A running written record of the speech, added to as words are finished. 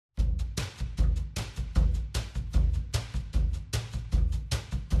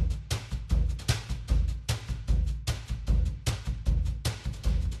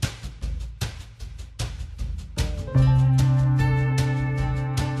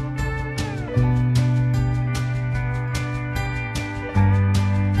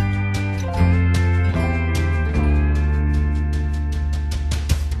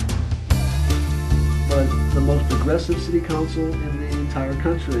Progressive city council in the entire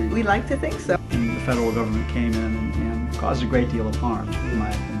country. We like to think so. And the federal government came in and caused a great deal of harm, in my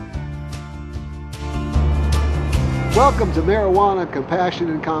opinion. Welcome to Marijuana, Compassion,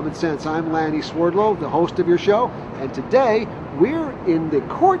 and Common Sense. I'm Lanny, the host of your show, and today we're in the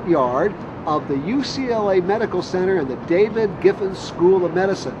courtyard of the UCLA Medical Center and the David Geffin School of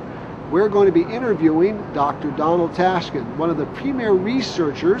Medicine. We're going to be interviewing Dr. Donald Tashkin, one of the premier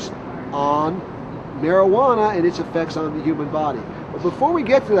researchers on marijuana and its effects on the human body. But before we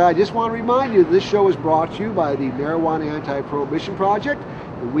get to that, I just want to remind you that this show is brought to you by the Marijuana Anti-Prohibition Project.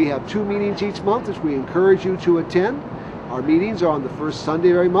 And we have 2 meetings each month, which we encourage you to attend. Our meetings are on the first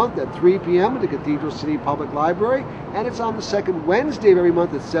Sunday of every month at 3 p.m. at the Cathedral City Public Library, and it's on the second Wednesday of every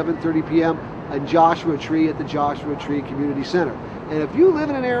month at 7:30 p.m. in Joshua Tree at the Joshua Tree Community Center. And if you live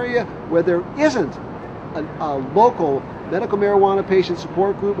in an area where there isn't a local medical marijuana patient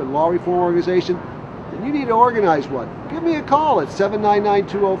support group and law reform organization, then you need to organize one. Give me a call at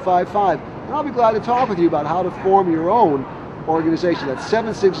 799-2055, and I'll be glad to talk with you about how to form your own organization. That's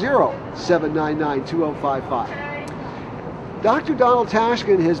 760-799-2055. Dr. Donald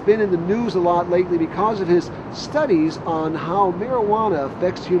Tashkin has been in the news a lot lately because of his studies on how marijuana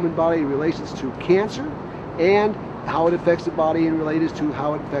affects the human body in relation to cancer and how it affects the body in relation to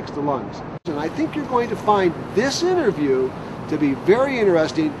how it affects the lungs. And I think you're going to find this interview to be very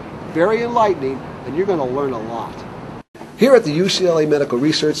interesting, very enlightening, and you're going to learn a lot. Here at the UCLA Medical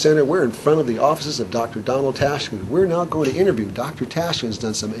Research Center, we're in front of the offices of Dr. Donald Tashkin. We're now going to interview Dr. Tashkin. Has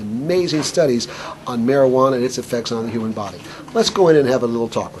done some amazing studies on marijuana and its effects on the human body. Let's go in and have a little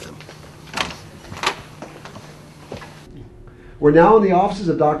talk with him. We're now in the offices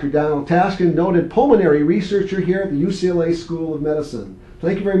of Dr. Donald Tashkin, noted pulmonary researcher here at the UCLA School of Medicine.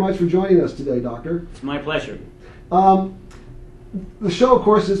 Thank you very much for joining us today, Doctor. It's my pleasure. The show, of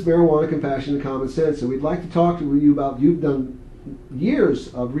course, is Marijuana, Compassion, and Common Sense, and we'd like to talk to you about, you've done years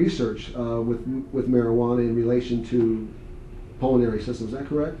of research with marijuana in relation to pulmonary systems. Is that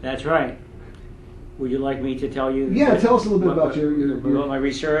correct? That's right. Would you like me to tell you? Yeah, tell us a little bit about about my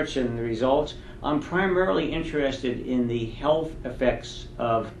research and the results. I'm primarily interested in the health effects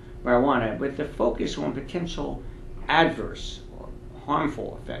of marijuana, with the focus on potential adverse or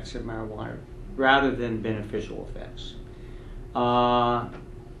harmful effects of marijuana rather than beneficial effects.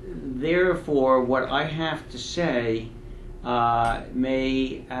 Therefore, what I have to say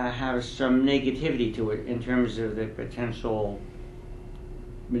may have some negativity to it in terms of the potential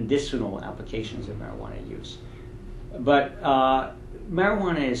medicinal applications of marijuana use. But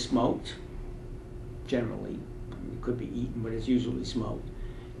marijuana is smoked, generally. It could be eaten, but it's usually smoked.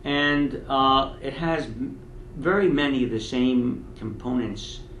 And it has very many of the same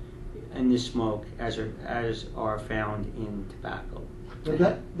components in the smoke as are found in tobacco. Well,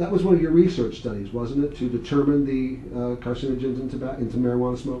 that was one of your research studies, wasn't it, to determine the carcinogens into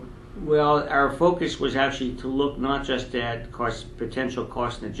marijuana smoke? Well, our focus was actually to look not just at potential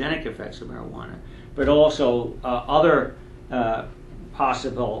carcinogenic effects of marijuana, but also other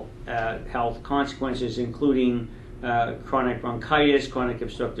possible health consequences, including chronic bronchitis, chronic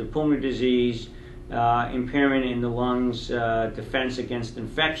obstructive pulmonary disease, impairment in the lungs, defense against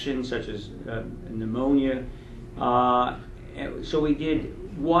infection such as pneumonia. So we did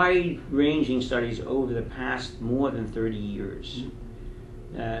wide-ranging studies over the past more than 30 years.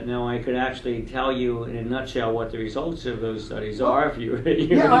 Now I could actually tell you in a nutshell what the results of those studies are if you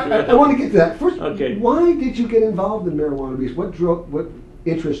Yeah, I want to get to that. First, okay. Why did you get involved in marijuana research? What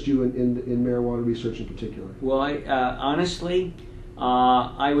interests you in marijuana research in particular? Well, honestly,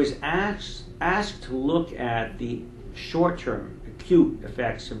 I was asked to look at the short-term, acute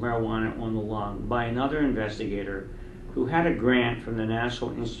effects of marijuana on the lung by another investigator who had a grant from the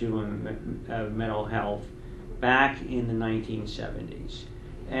National Institute of Mental Health back in the 1970s.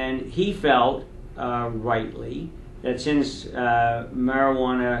 And he felt, rightly, that since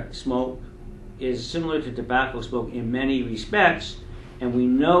marijuana smoke is similar to tobacco smoke in many respects, and we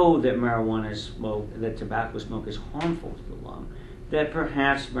know that tobacco smoke is harmful to the lung, that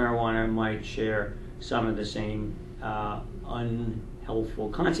perhaps marijuana might share some of the same unhealthful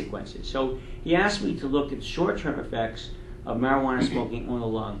consequences. So he asked me to look at short-term effects of marijuana smoking on the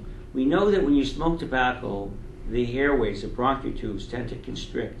lung. We know that when you smoke tobacco, the airways, the bronchial tubes, tend to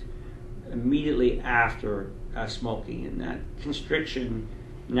constrict immediately after smoking, and that constriction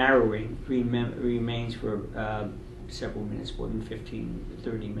narrowing remains for several minutes, more than 15 to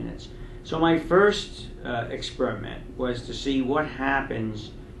 30 minutes. So my first experiment was to see what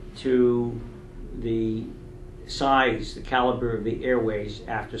happens to the size, the caliber of the airways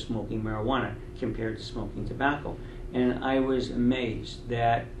after smoking marijuana compared to smoking tobacco. And I was amazed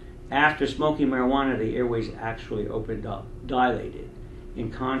that after smoking marijuana, the airways actually opened up, dilated,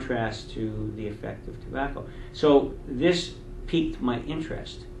 in contrast to the effect of tobacco. So this piqued my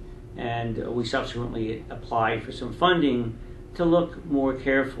interest, and we subsequently applied for some funding to look more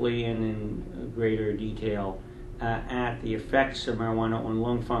carefully and in greater detail at the effects of marijuana on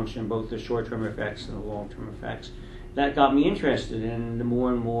lung function, both the short-term effects and the long-term effects. That got me interested, and the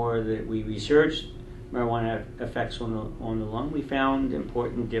more and more that we researched marijuana effects on the lung, we found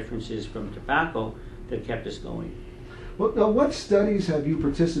important differences from tobacco that kept us going. Well, now, what studies have you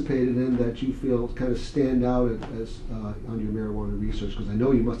participated in that you feel kind of stand out as on your marijuana research? Because I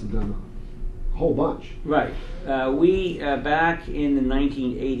know you must have done a whole bunch. Right. We back in the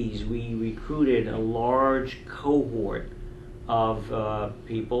 1980s, we recruited a large cohort of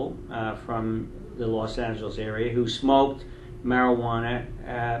people from the Los Angeles area who smoked marijuana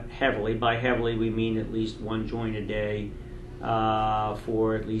heavily. By heavily, we mean at least one joint a day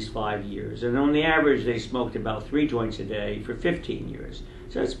for at least 5 years. And on the average, they smoked about 3 joints a day for 15 years.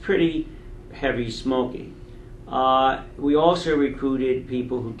 So it's pretty heavy smoking. We also recruited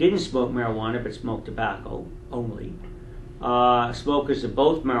people who didn't smoke marijuana but smoked tobacco only. Smokers of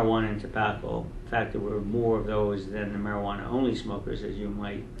both marijuana and tobacco. In fact, there were more of those than the marijuana-only smokers, as you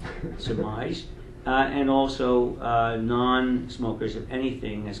might surmise. And also non-smokers of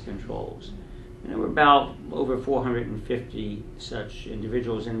anything as controls. And there were about over 450 such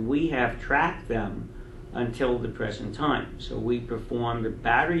individuals, and we have tracked them until the present time. So we performed a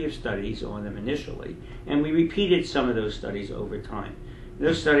battery of studies on them initially, and we repeated some of those studies over time.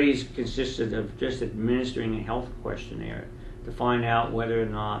 Those studies consisted of just administering a health questionnaire to find out whether or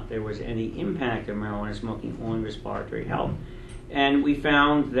not there was any impact of marijuana smoking on respiratory health. And we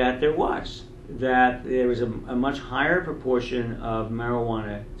found that there was a much higher proportion of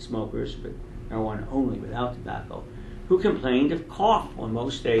marijuana smokers, but marijuana only without tobacco, who complained of cough on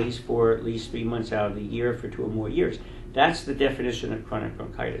most days for at least 3 months out of the year for 2 or more years. That's the definition of chronic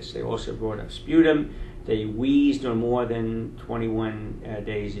bronchitis. They also brought up sputum. They wheezed on more than 21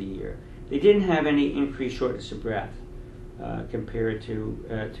 days a year. They didn't have any increased shortness of breath compared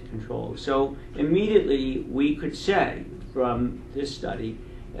to control. So immediately we could say from this study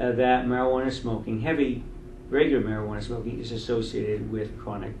that marijuana smoking, heavy, regular marijuana smoking, is associated with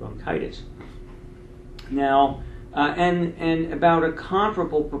chronic bronchitis. Now, and about a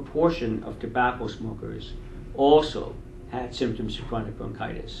comparable proportion of tobacco smokers also had symptoms of chronic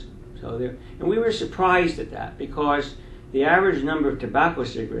bronchitis. And we were surprised at that because the average number of tobacco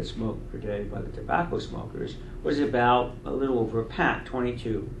cigarettes smoked per day by the tobacco smokers was about a little over a pack,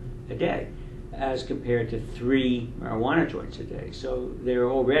 22 a day, as compared to 3 marijuana joints a day. So there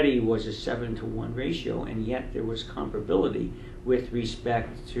already was a 7-to-1 ratio, and yet there was comparability with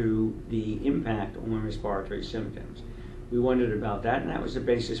respect to the impact on respiratory symptoms. We wondered about that, and that was the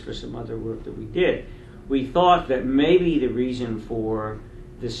basis for some other work that we did. We thought that maybe the reason for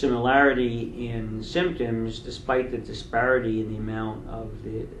the similarity in symptoms, despite the disparity in the amount of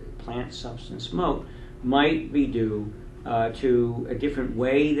the plant substance smoke, might be due to a different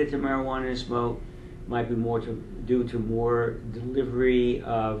way that the marijuana is smoked, might be due to more delivery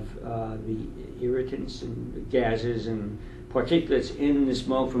of the irritants and gases and particulates in the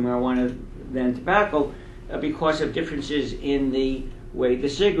smoke from marijuana than tobacco, because of differences in the way the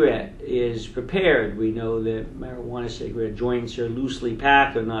cigarette is prepared. We know that marijuana cigarette joints are loosely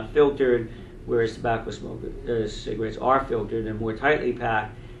packed or not filtered, whereas tobacco cigarettes are filtered and more tightly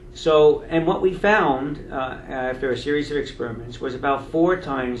packed. So, and what we found after a series of experiments was about 4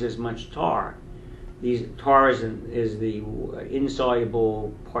 times as much tar. Tar is the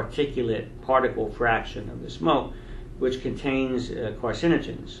insoluble particulate particle fraction of the smoke, which contains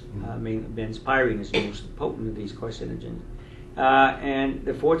carcinogens. Benzpyrene is the most potent of these carcinogens. And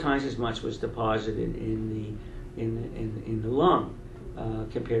the 4 times as much was deposited in the lung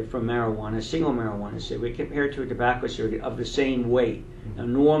compared from marijuana, single marijuana cigarette, compared to a tobacco cigarette of the same weight. Now,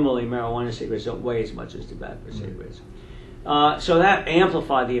 normally marijuana cigarettes don't weigh as much as tobacco cigarettes. So that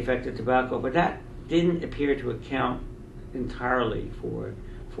amplified the effect of tobacco, but that didn't appear to account entirely for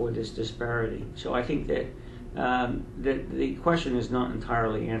this disparity. So I think that the question is not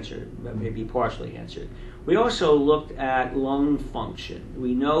entirely answered, but maybe partially answered. We also looked at lung function.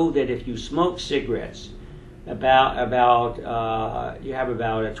 We know that if you smoke cigarettes, you have about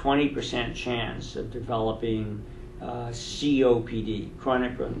a 20% chance of developing COPD,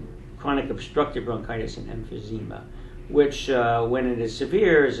 chronic obstructive bronchitis, and emphysema. which when it is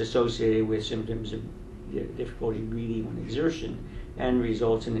severe is associated with symptoms of difficulty breathing on exertion and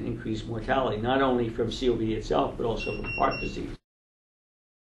results in an increased mortality, not only from COPD itself, but also from heart disease.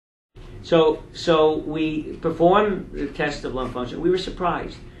 So we performed the test of lung function. We were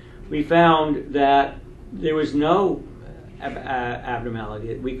surprised. We found that there was no abnormality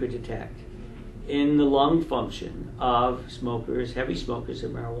that we could detect in the lung function of smokers, heavy smokers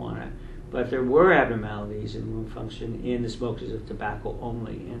of marijuana, but there were abnormalities in lung function in the smokers of tobacco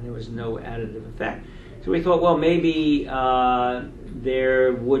only, and there was no additive effect. So we thought, well, maybe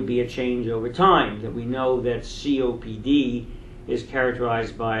there would be a change over time, that we know that COPD is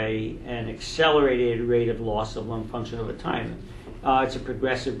characterized by an accelerated rate of loss of lung function over time. It's a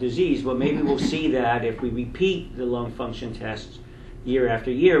progressive disease. Well, maybe we'll see that if we repeat the lung function tests year after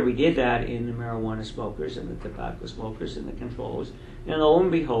year. We did that in the marijuana smokers and the tobacco smokers and the controls. And lo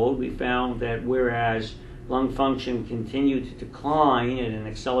and behold, we found that whereas lung function continued to decline at an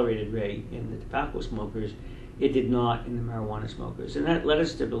accelerated rate in the tobacco smokers, it did not in the marijuana smokers. And that led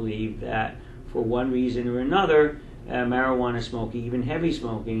us to believe that for one reason or another, marijuana smoking, even heavy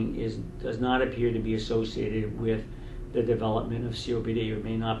smoking, does not appear to be associated with the development of COPD, or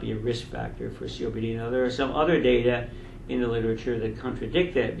may not be a risk factor for COPD. Now, there are some other data in the literature that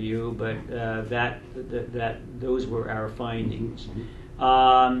contradict that view, but those were our findings.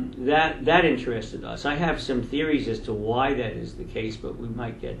 That interested us. I have some theories as to why that is the case, but we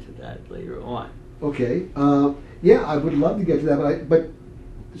might get to that later on. Okay. Yeah, I would love to get to that, but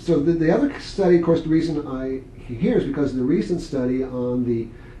so the other study, of course, the reason I here is because of the recent study on the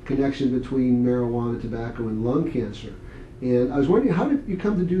connection between marijuana, tobacco, and lung cancer. And I was wondering, how did you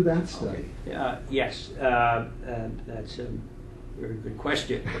come to do that study? Okay. Yes, that's a very good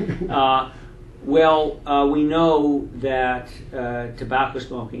question. We know that tobacco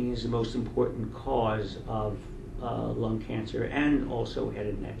smoking is the most important cause of lung cancer and also head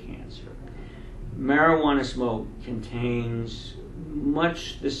and neck cancer. Marijuana smoke contains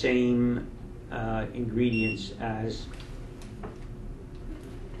much the same ingredients as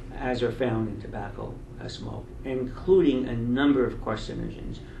are found in tobacco smoke, including a number of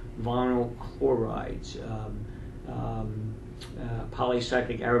carcinogens, vinyl chlorides,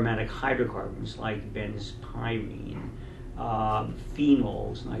 polycyclic aromatic hydrocarbons like benzpyrene,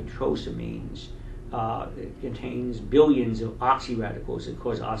 phenols, nitrosamines. It contains billions of oxyradicals that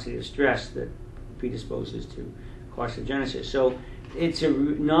cause oxidative stress that predisposes to carcinogenesis. So it's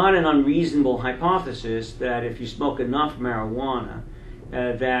not an unreasonable hypothesis that if you smoke enough marijuana,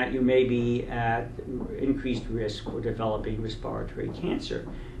 that you may be at increased risk for developing respiratory cancer.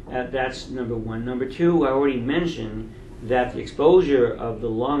 That's number one. Number two, I already mentioned that the exposure of the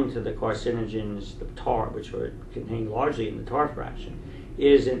lung to the carcinogens, the tar, which are contained largely in the tar fraction,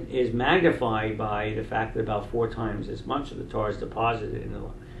 is magnified by the fact that about 4 times as much of the tar is deposited in the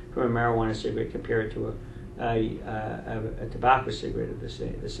lung from a marijuana cigarette compared to a tobacco cigarette of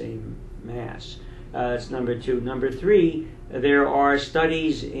the same mass. That's number two. Number three, there are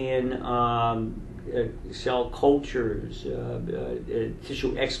studies in cell cultures,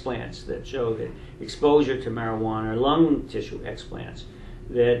 tissue explants that show that exposure to marijuana, lung tissue explants,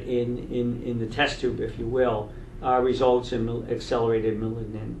 that in the test tube, if you will, results in accelerated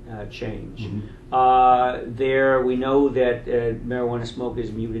malignant change. Mm-hmm. We know that marijuana smoke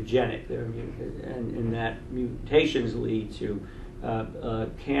is mutagenic, and that mutations lead to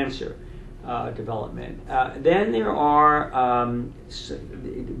cancer development. Then there are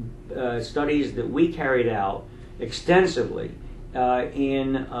studies that we carried out extensively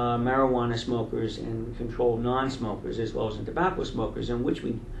in marijuana smokers and controlled non-smokers, as well as in tobacco smokers, in which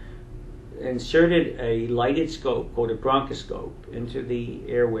we inserted a lighted scope called a bronchoscope into the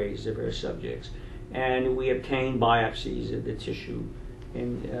airways of our subjects, and we obtained biopsies of the tissue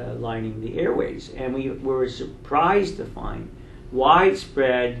lining the airways, and we were surprised to find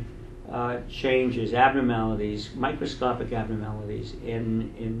widespread changes, abnormalities, microscopic abnormalities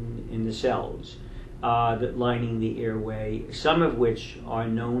in the cells that lining the airway, some of which are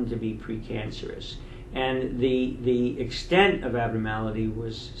known to be precancerous. And the extent of abnormality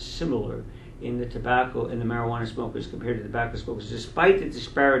was similar in the marijuana smokers compared to tobacco smokers, despite the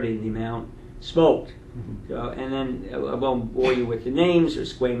disparity in the amount smoked. Mm-hmm. And then I won't bore you with the names.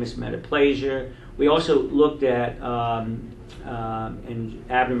 There's squamous metaplasia. We also looked at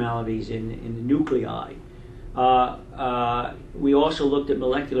abnormalities in the nuclei. We also looked at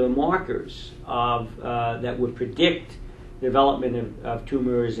molecular markers that would predict development of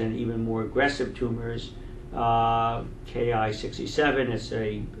tumors and even more aggressive tumors. Ki-67, it's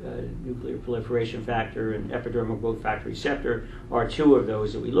a nuclear proliferation factor, and epidermal growth factor receptor are two of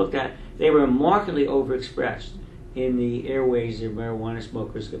those that we looked at. They were markedly overexpressed in the airways of marijuana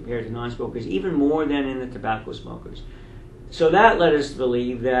smokers compared to non-smokers, even more than in the tobacco smokers. So that led us to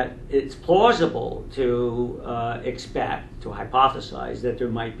believe that it's plausible to expect, to hypothesize that there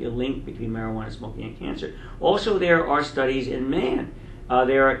might be a link between marijuana smoking and cancer. Also, there are studies in man.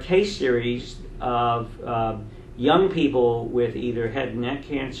 There are case series of young people with either head and neck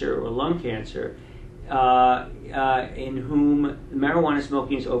cancer or lung cancer in whom marijuana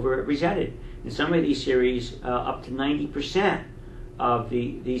smoking is overrepresented. In some of these series, up to 90% of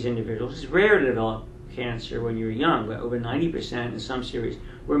these individuals, it's rare to develop cancer when you're young, but over 90% in some series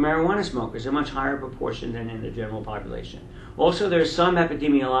were marijuana smokers, a much higher proportion than in the general population. Also, there are some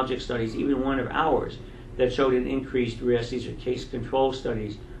epidemiologic studies, even one of ours, that showed an increased risk. These are case control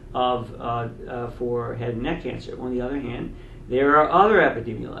studies for head and neck cancer. On the other hand, there are other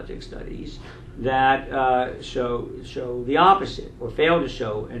epidemiologic studies that show the opposite, or fail to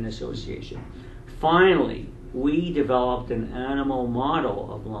show an association. Finally, we developed an animal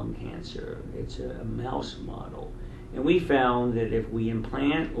model of lung cancer. It's a mouse model. And we found that if we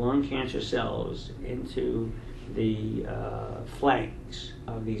implant lung cancer cells into the flanks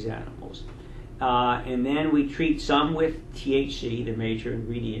of these animals, and then we treat some with THC, the major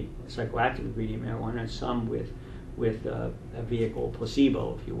ingredient, psychoactive ingredient marijuana, and some with a vehicle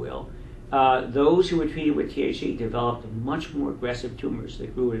placebo, if you will, those who were treated with THC developed much more aggressive tumors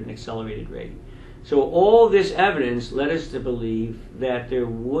that grew at an accelerated rate. So all this evidence led us to believe that there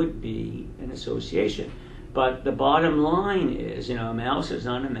would be an association. But the bottom line is, a mouse is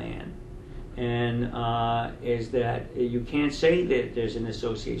not a man, and is that you can't say that there's an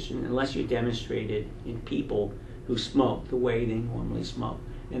association unless you demonstrate it in people who smoke the way they normally smoke.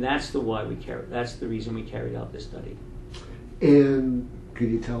 And that's the reason we carried out this study. And could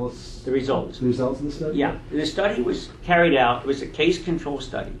you tell us the results? The results of the study? Yeah, the study was carried out. It was a case control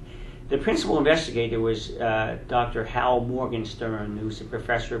study. The principal investigator was Dr. Hal Morgenstern, who's a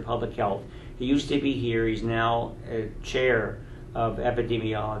professor of public health. He used to be here. He's now a chair of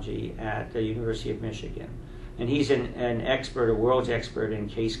epidemiology at the University of Michigan. And he's an expert, a world's expert in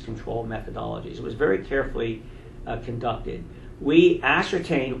case control methodologies. It was very carefully conducted. We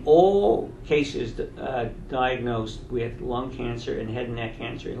ascertained all cases diagnosed with lung cancer and head and neck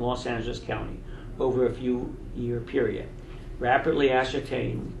cancer in Los Angeles County over a few-year period. Rapidly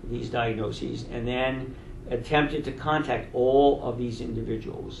ascertained these diagnoses, and then attempted to contact all of these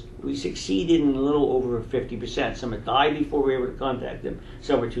individuals. We succeeded in a little over 50%. Some had died before we were able to contact them.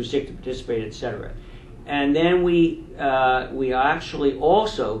 Some were too sick to participate, etc. And then we actually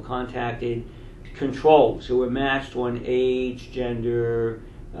also contacted controls who were matched on age, gender,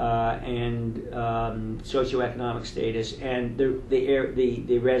 and socioeconomic status, and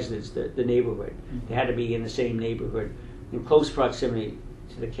the residents, the neighborhood. They had to be in the same neighborhood, in close proximity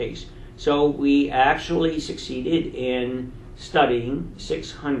to the case. So we actually succeeded in studying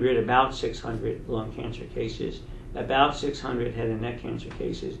about 600 lung cancer cases, about 600 head and neck cancer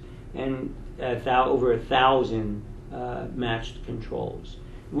cases, and over 1,000 matched controls.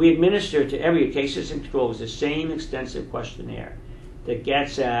 We administer to every cases and controls the same extensive questionnaire that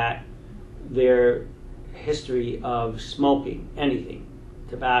gets at their history of smoking, anything,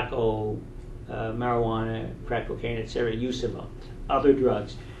 tobacco, marijuana, crack cocaine, etc., use of other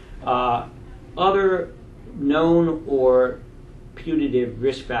drugs, other known or putative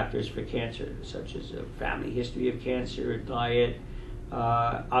risk factors for cancer, such as a family history of cancer, diet,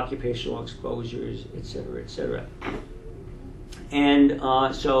 occupational exposures, etc., etc. And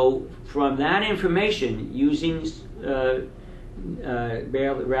so from that information, using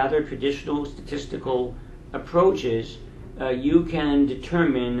rather traditional statistical approaches, you can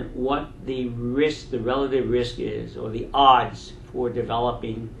determine what the relative risk is, or the odds for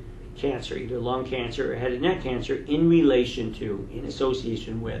developing cancer, either lung cancer or head and neck cancer, in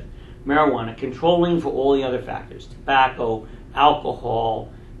association with marijuana, controlling for all the other factors: tobacco, alcohol,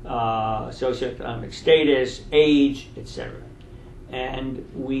 socioeconomic status, age, etc. And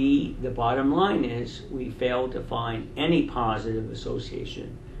the bottom line is, we failed to find any positive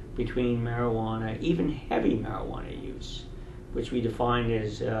association between marijuana, even heavy marijuana use, which we define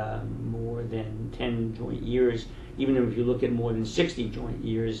as more than 10 joint years. Even if you look at more than 60 joint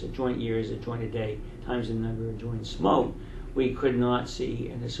years, a joint a joint a day, times the number of joints smoked, we could not see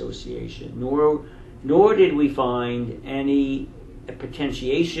an association. Nor did we find any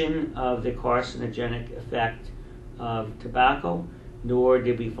potentiation of the carcinogenic effect of tobacco, nor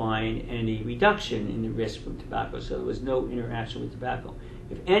did we find any reduction in the risk from tobacco. So there was no interaction with tobacco.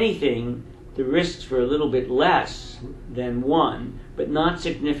 If anything, the risks were a little bit less than one, but not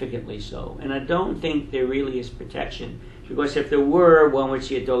significantly so. And I don't think there really is protection, because if there were, one would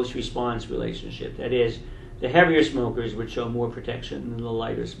see a dose-response relationship. That is, the heavier smokers would show more protection than the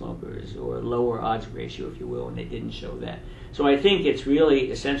lighter smokers, or lower odds ratio, if you will, and they didn't show that. So I think it's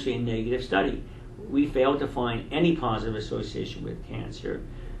really essentially a negative study. We failed to find any positive association with cancer.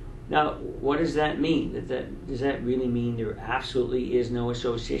 Now, what does that mean? Does that really mean there absolutely is no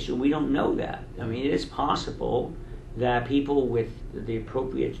association? We don't know that. I mean, it is possible that people with the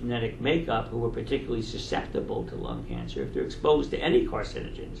appropriate genetic makeup who are particularly susceptible to lung cancer, if they're exposed to any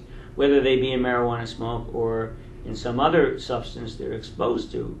carcinogens, whether they be in marijuana smoke or in some other substance they're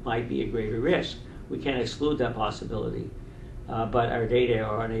exposed to, might be a greater risk. We can't exclude that possibility, but our data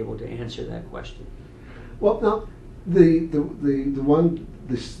are unable to answer that question. Well, now the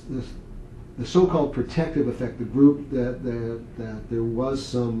so-called protective effect, the group that there was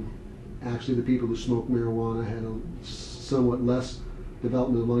some, actually the people who smoked marijuana had a somewhat less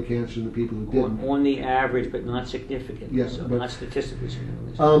development of lung cancer than the people who didn't. On the average, but not significant, yes, so but, not statistically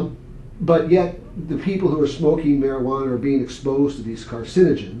significant. But yet, the people who are smoking marijuana are being exposed to these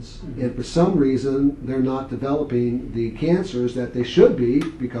carcinogens, and for some reason, they're not developing the cancers that they should be,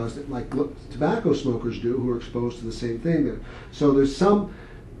 because, like tobacco smokers do, who are exposed to the same thing. So there's some.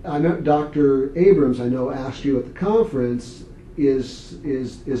 I know Dr. Abrams, I know, asked you at the conference, is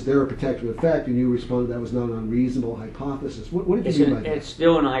there a protective effect? And you responded that was not an unreasonable hypothesis. What did you mean by that? It's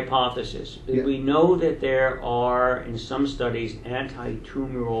still an hypothesis. Yeah. We know that there are, in some studies,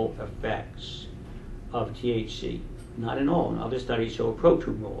 anti-tumoral effects of THC. Not in all. In other studies show a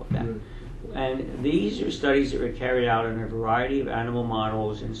pro-tumoral effect. Right. And these are studies that were carried out in a variety of animal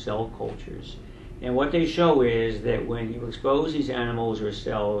models and cell cultures. And what they show is that when you expose these animals or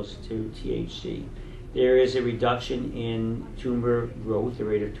cells to THC, there is a reduction in tumor growth, the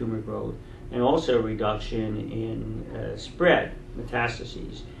rate of tumor growth, and also a reduction in spread,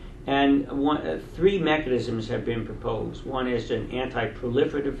 metastases. And three mechanisms have been proposed. One is an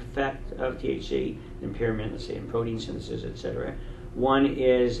anti-proliferative effect of THC, impairment, let's say, in protein synthesis, etc. One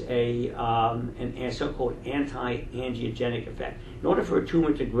is a so-called anti-angiogenic effect. In order for a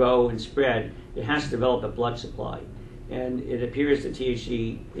tumor to grow and spread, it has to develop a blood supply. And it appears that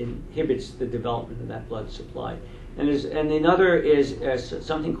THC inhibits the development of that blood supply. And another is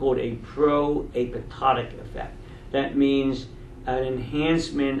something called a pro-apoptotic effect. That means an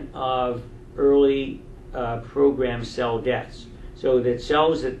enhancement of early programmed cell deaths, so that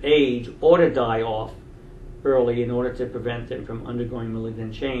cells that age ought to die off early in order to prevent them from undergoing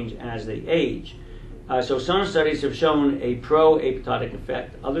malignant change as they age. So some studies have shown a pro-apoptotic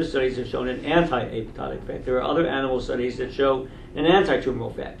effect. Other studies have shown an anti-apoptotic effect. There are other animal studies that show an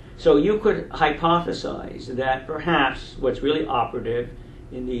anti-tumoral effect. So you could hypothesize that perhaps what's really operative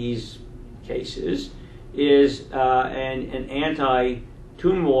in these cases is an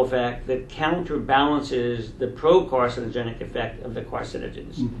anti-tumoral effect that counterbalances the pro-carcinogenic effect of the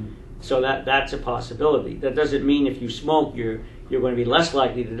carcinogens. Mm-hmm. So that's a possibility. That doesn't mean if you smoke you're going to be less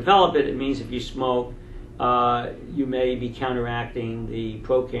likely to develop it. It means if you smoke, you may be counteracting the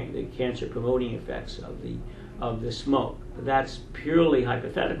cancer promoting effects of the smoke. But that's purely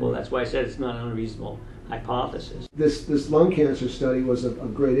hypothetical. That's why I said it's not an unreasonable hypothesis. This lung cancer study was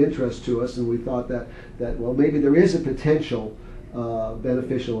of great interest to us, and we thought that well, maybe there is a potential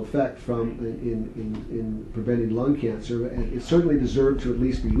beneficial effect from in preventing lung cancer, and it certainly deserved to at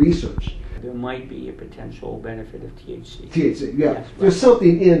least be researched. There might be a potential benefit of THC. THC, yeah. Yes, there's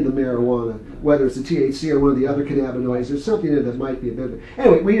something in the marijuana, whether it's the THC or one of the other cannabinoids, there's something in it that might be a benefit.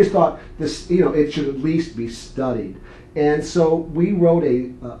 Anyway, we just thought this, it should at least be studied. And so we wrote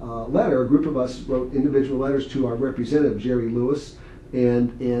a letter, a group of us wrote individual letters to our representative, Jerry Lewis,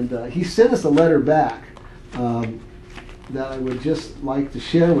 and he sent us a letter back that I would just like to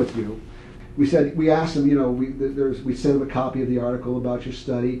share with you. We asked him, we sent him a copy of the article about your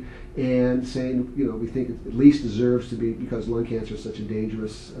study, and saying, we think it at least deserves to be, because lung cancer is such a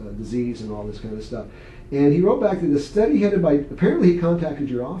dangerous disease and all this kind of stuff. And he wrote back that the study headed by, apparently he contacted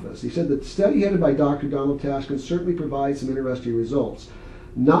your office. He said that the study headed by Dr. Donald Tashkin certainly provides some interesting results.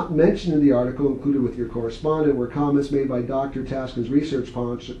 Not mentioned in the article included with your correspondent were comments made by Dr. Tashkin's research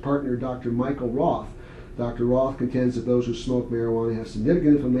partner, Dr. Michael Roth. Dr. Roth contends that those who smoke marijuana have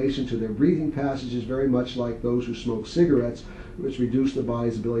significant inflammation to their breathing passages, very much like those who smoke cigarettes, which reduce the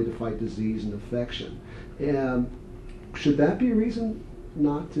body's ability to fight disease and infection. And should that be a reason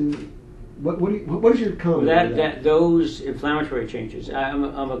not to? What is your comment on that? Those inflammatory changes. I'm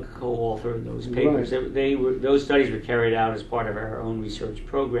a co-author of those papers. Right. Those studies were carried out as part of our own research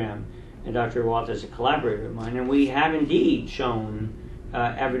program, and Dr. Roth is a collaborator of mine, and we have indeed shown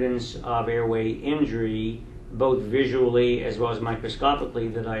evidence of airway injury, both visually as well as microscopically,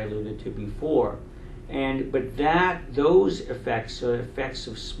 that I alluded to before. But those effects are effects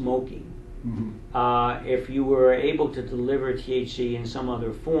of smoking. If you were able to deliver THC in some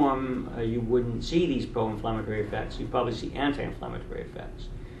other form, you wouldn't see these pro-inflammatory effects. You'd probably see anti-inflammatory effects.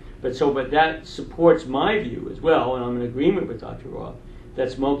 But that supports my view as well, and I'm in agreement with Dr. Roth,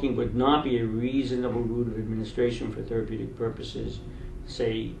 that smoking would not be a reasonable route of administration for therapeutic purposes,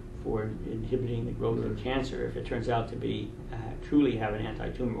 say for inhibiting the growth of cancer, if it turns out to be truly have an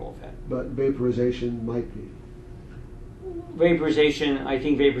anti-tumoral effect. But vaporization might be. Vaporization, I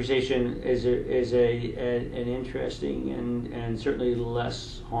think vaporization is an interesting and certainly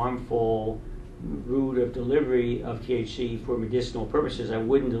less harmful route of delivery of THC for medicinal purposes. I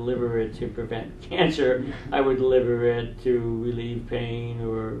wouldn't deliver it to prevent cancer. I would deliver it to relieve pain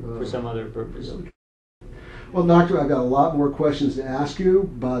or for some other purpose. Well, Doctor, I've got a lot more questions to ask you,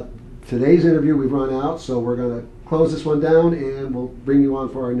 but today's interview we've run out, so we're going to close this one down and we'll bring you on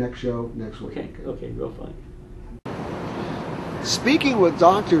for our next show next week. Okay, real fine. Speaking with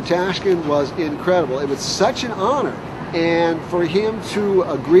Dr. Tashkin was incredible. It was such an honor. And for him to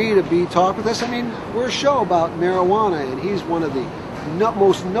agree to talk with us, I mean, we're a show about marijuana, and he's one of the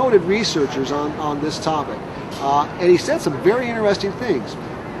most noted researchers on this topic. And he said some very interesting things.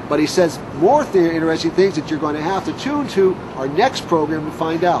 But he says more interesting things that you're going to have to tune to our next program to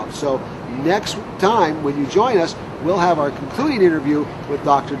find out. So next time when you join us, we'll have our concluding interview with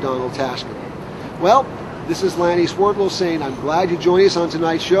Dr. Donald Tashkin. Well, this is Lanny Swerdlow saying I'm glad you joined us on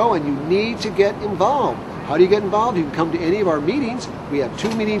tonight's show, and you need to get involved. How do you get involved? You can come to any of our meetings. We have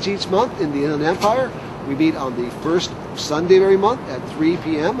 2 meetings each month in the Inland Empire. We meet on the first Sunday of every month at 3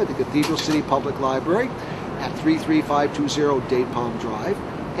 p.m. at the Cathedral City Public Library at 33520 Dade Palm Drive.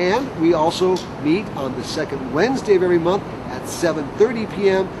 And we also meet on the second Wednesday of every month at 7:30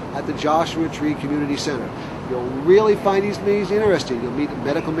 p.m. at the Joshua Tree Community Center. You'll really find these meetings interesting. You'll meet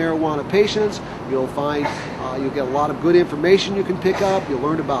medical marijuana patients. You'll find you'll get a lot of good information you can pick up. You'll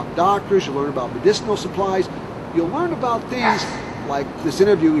learn about doctors. You'll learn about medicinal supplies. You'll learn about things like this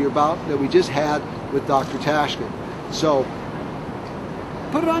interview that we just had with Dr. Tashkin. So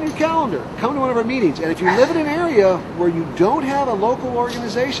put it on your calendar. Come to one of our meetings. And if you live in an area where you don't have a local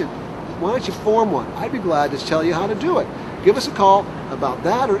organization, why don't you form one? I'd be glad to tell you how to do it. Give us a call about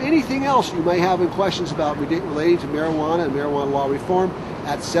that or anything else you may have in questions about relating to marijuana and marijuana law reform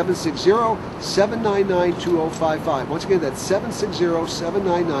at 760-799-2055. Once again, that's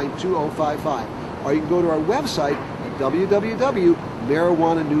 760-799-2055. Or you can go to our website at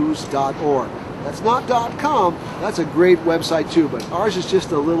www.marijuananews.org. That's not .com. That's a great website too, but ours is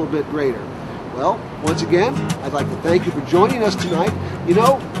just a little bit greater. Well, once again, I'd like to thank you for joining us tonight. You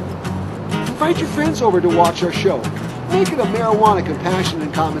know, invite your friends over to watch our show. Make it a marijuana compassion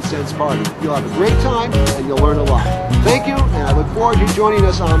and common sense party. You'll have a great time and you'll learn a lot. Thank you, and I look forward to you joining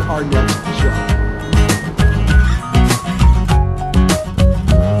us on our next show.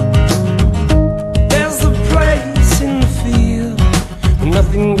 There's a place in the field where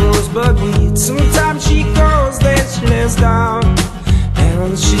nothing grows but weed. Sometimes she goes there, she lays down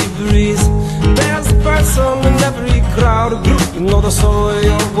and she breathes. There's a person in every crowd group. You know the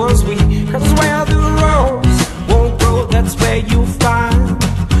soil was weak, 'cause where the rose won't grow, that's where you find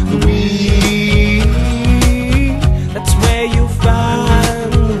the weed. That's where you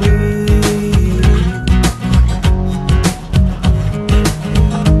find the weed.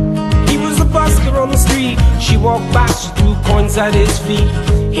 He was a busker on the street. She walked by, she threw coins at his feet.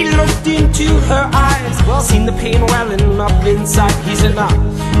 He looked into her eyes, seen the pain welling up inside. He said,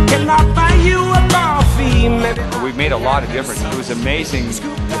 can I buy you a coffee? We made a lot of difference. It was amazing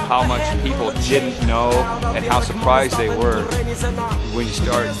how much people didn't know and how surprised they were when you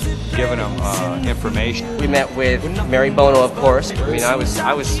start giving them information. We met with Mary Bono, of course. I mean, I was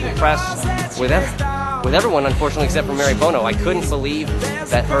impressed with everyone, unfortunately, except for Mary Bono. I couldn't believe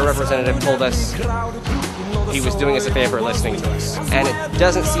that her representative told us he was doing us a favor listening to us. And it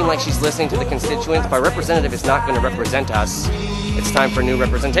doesn't seem like she's listening to the constituents. Our representative is not going to represent us. It's time for new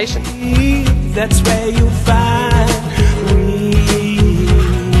representation. That's where you find weed.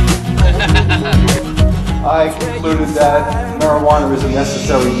 I concluded that marijuana was a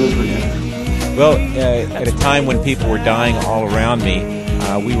necessary nutrient. Well, at a time when people were dying all around me,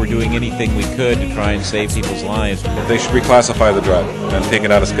 we were doing anything we could to try and save people's lives. They should reclassify the drug and take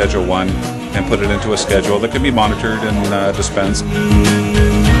it out of Schedule 1 and put it into a schedule that can be monitored and dispensed.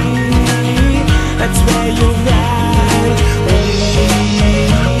 That's where you